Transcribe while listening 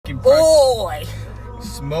Oi!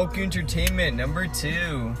 Smoke Entertainment, number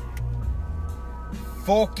 2.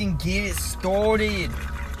 Fucking get it started.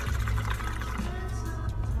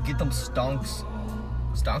 Get them stonks.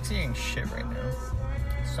 Stonks ain't shit right now.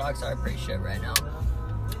 Stocks are pretty shit right now.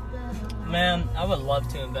 Man, I would love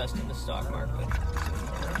to invest in the stock market.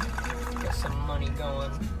 Get some money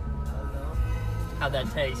going. How'd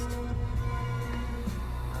that taste?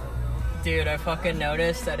 Dude, I fucking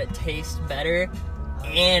noticed that it tastes better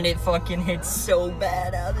and it fucking hits so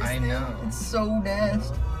bad out of this thing. know. It's so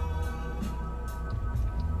nasty.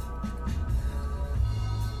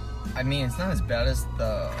 I mean, it's not as bad as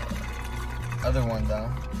the other one, though.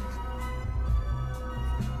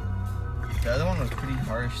 The other one was pretty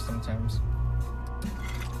harsh sometimes.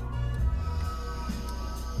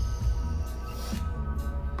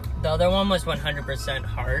 The other one was 100%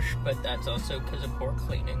 harsh, but that's also because of poor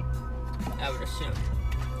cleaning, I would assume.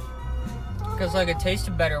 Because, like, it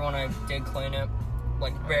tasted better when I did clean it,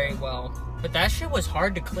 like, very well. But that shit was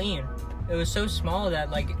hard to clean. It was so small that,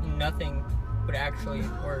 like, nothing would actually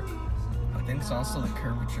work. I think it's also the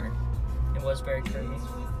curvature. It was very curvy.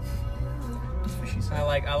 That's what she said. I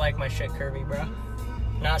like my shit curvy, bro.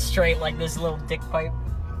 Not straight like this little dick pipe.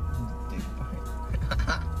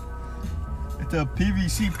 It's a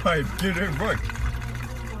PVC pipe. Get it right.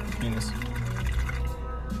 Penis.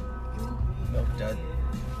 Milk dud.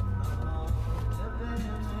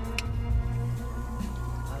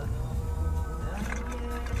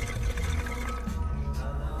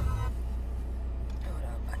 Hold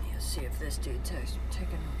up, I need to see if this dude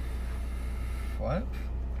taking. What?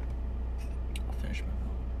 I'll finish my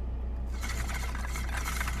milk.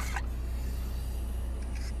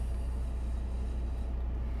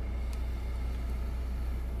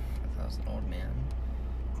 I thought I was an old man.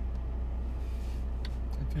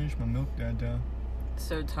 I finished my milk, Dada.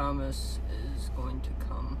 So Thomas is going to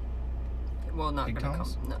come. Well, not Big gonna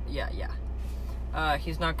Thomas? come. No, yeah.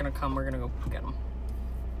 He's not gonna come. We're gonna go get him.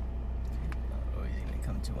 Oh, he's gonna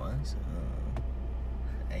come to us?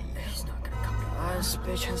 Hey, He's not gonna come to us.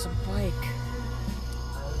 Bitch has a bike.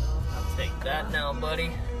 I'll take that now,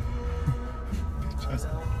 buddy.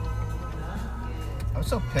 I'm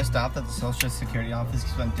so pissed off that the Social Security office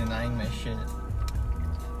keeps on denying my shit.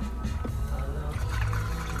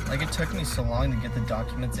 Like, it took me so long to get the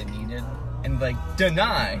documents I needed. And, like,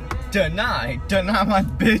 deny my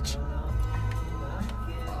bitch.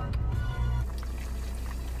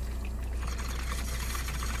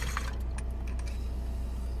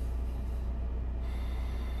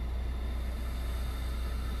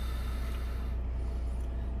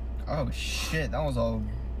 Oh, shit. That was a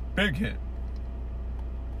big hit.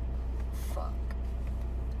 Fuck.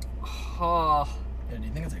 Oh. Yeah, do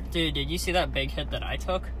you think it's a... Dude, did you see that big hit that I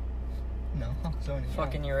took? No. So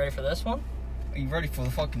Fucking, you ready for this one? Are you ready for the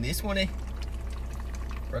fucking this one, eh?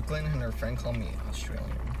 Brooklyn and her friend called me Australian.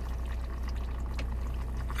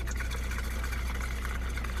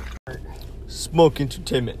 Smoke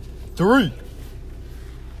Entertainment 3.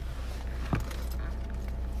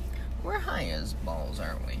 We're high as balls,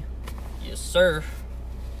 aren't we? Yes, sir.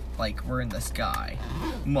 Like, we're in the sky.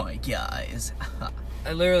 My guys.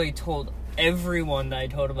 I literally told everyone that I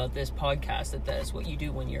told about this podcast that is what you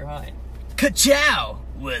do when you're high. Ka-chow!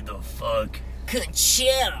 What the fuck?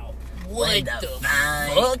 Ka-chow! What the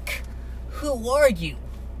fuck? Who are you?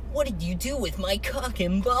 What did you do with my cock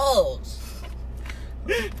and balls?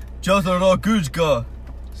 Just a Rakuzka.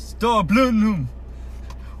 Stop letting him.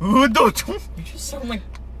 You just sound like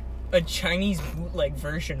a Chinese bootleg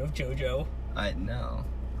version of JoJo. I know.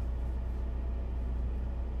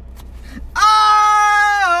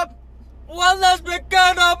 Up! One last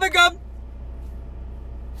begin, oh my god!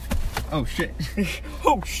 Oh shit.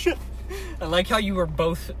 Oh shit! I like how you were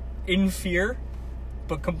both in fear,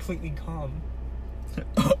 but completely calm.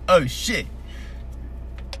 Oh shit.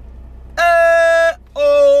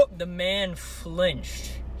 Oh. The man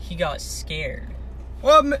flinched. He got scared.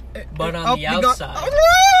 Well, But on the outside,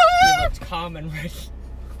 he looked calm and ready.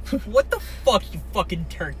 What the fuck, you fucking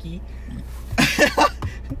turkey?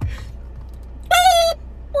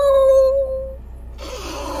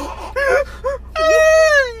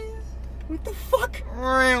 What the fuck?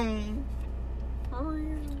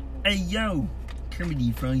 Hey yo, Kermit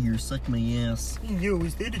the Frog here, suck my ass. Yo,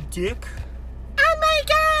 is that a dick? Oh my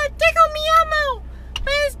god, tickle me Elmo!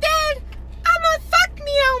 But instead, I'ma fuck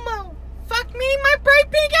me Elmo! Fuck me in my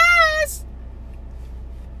bright big ass!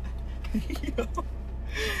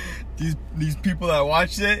 These people that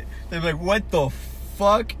watch it, they're like, what the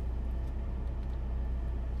fuck?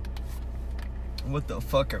 What the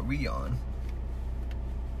fuck are we on?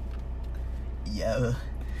 Yo,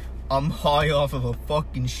 I'm high off of a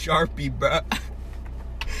fucking Sharpie, bro.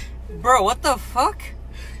 Bro, what the fuck?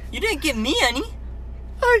 You didn't give me any.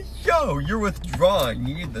 Hey, yo, you're withdrawing.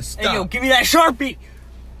 You need to stop. Hey, yo, give me that Sharpie.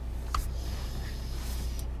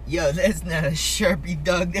 Yo, that's not a Sharpie,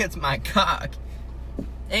 dog. That's my cock.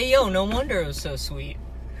 Hey, yo, no wonder it was so sweet.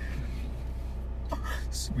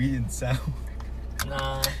 Sweet and sour.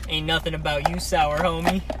 Nah, ain't nothing about you sour,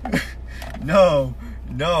 homie.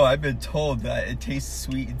 No, I've been told that it tastes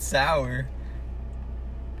sweet and sour.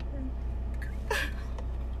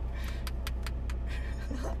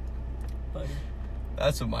 Buddy.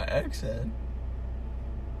 That's what my ex said.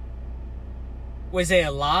 Was it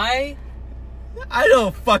a lie? I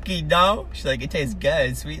don't fucking know. She's like, it tastes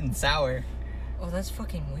good, sweet and sour. Oh, that's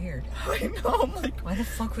fucking weird. I know, I'm like, Why the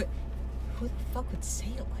fuck would... Who the fuck would say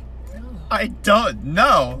it like that? I don't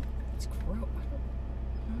know. It's gross. I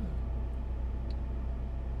don't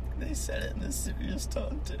know. They said it in a serious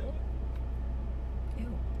tone, too.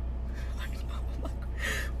 Ew. I know, I'm like,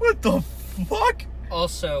 what the fuck?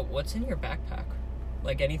 Also, what's in your backpack?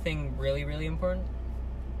 Like anything really, really important?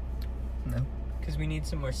 No. Because we need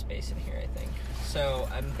some more space in here, I think. So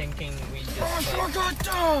I'm thinking we just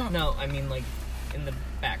like... No, I mean like in the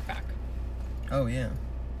backpack. Oh, yeah.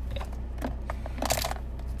 Yeah.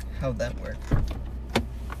 How'd that work?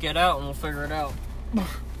 Get out and we'll figure it out.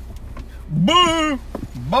 Boo!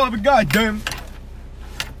 Bobby, goddamn.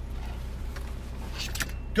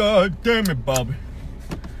 God damn it, Bobby.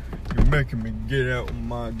 You're making me get out of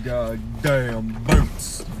my goddamn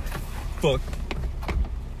boots. Fuck.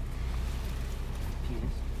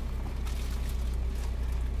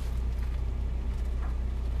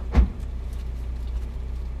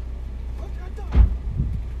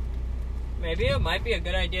 Maybe it might be a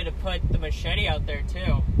good idea to put the machete out there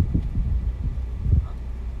too.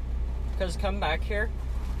 Because come back here.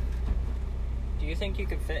 Do you think you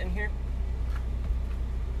could fit in here?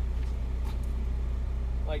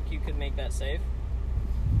 Like you could make that safe?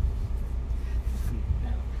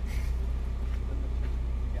 No.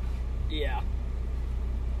 Yeah.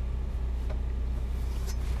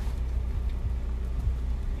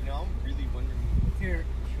 You know, I'm really wondering. Here,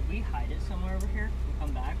 should we hide it somewhere over here and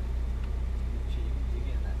come back?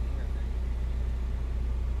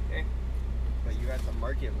 Okay. But you have to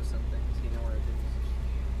mark it with something so you know where it is.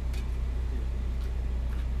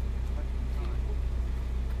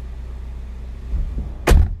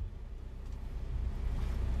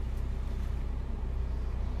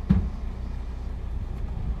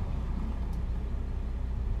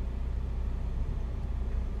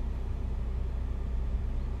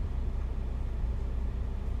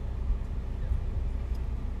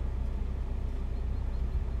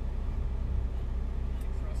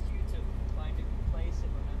 Trust you to find a place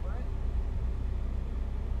and remember it.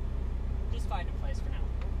 Just find a place for now.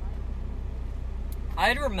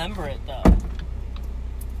 I'd remember it though.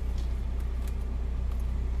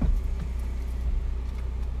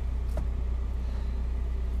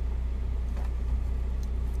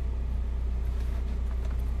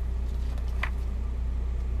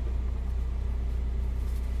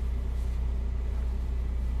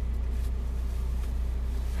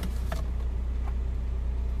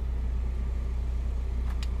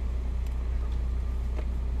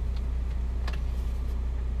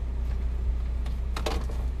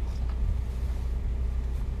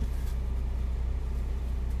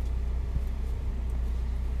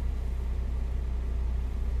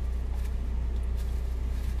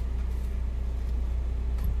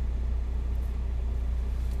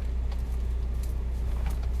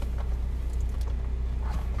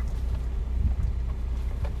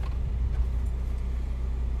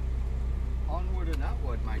 Onward and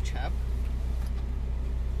outward, my chap.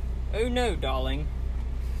 Oh no, darling.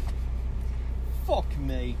 Fuck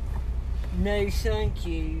me. No, thank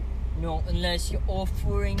you. Not unless you're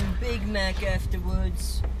offering Big Mac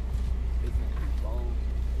afterwards.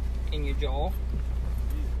 In your jaw.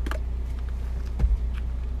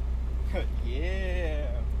 Yeah.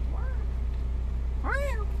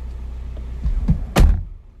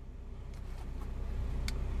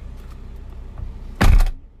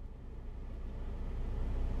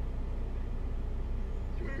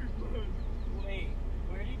 Wait,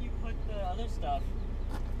 where did you put the other stuff?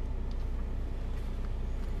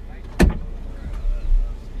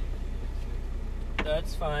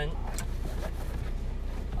 That's fine.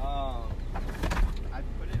 I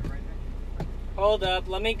put it right next. Hold up,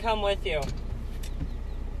 let me come with you.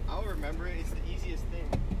 I'll remember it. It's the easiest thing.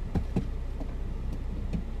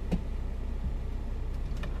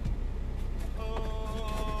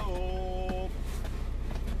 Oh.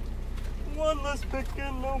 One less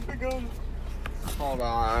pickin', no big gun. Hold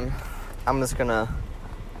on. I'm just gonna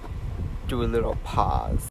do a little pause.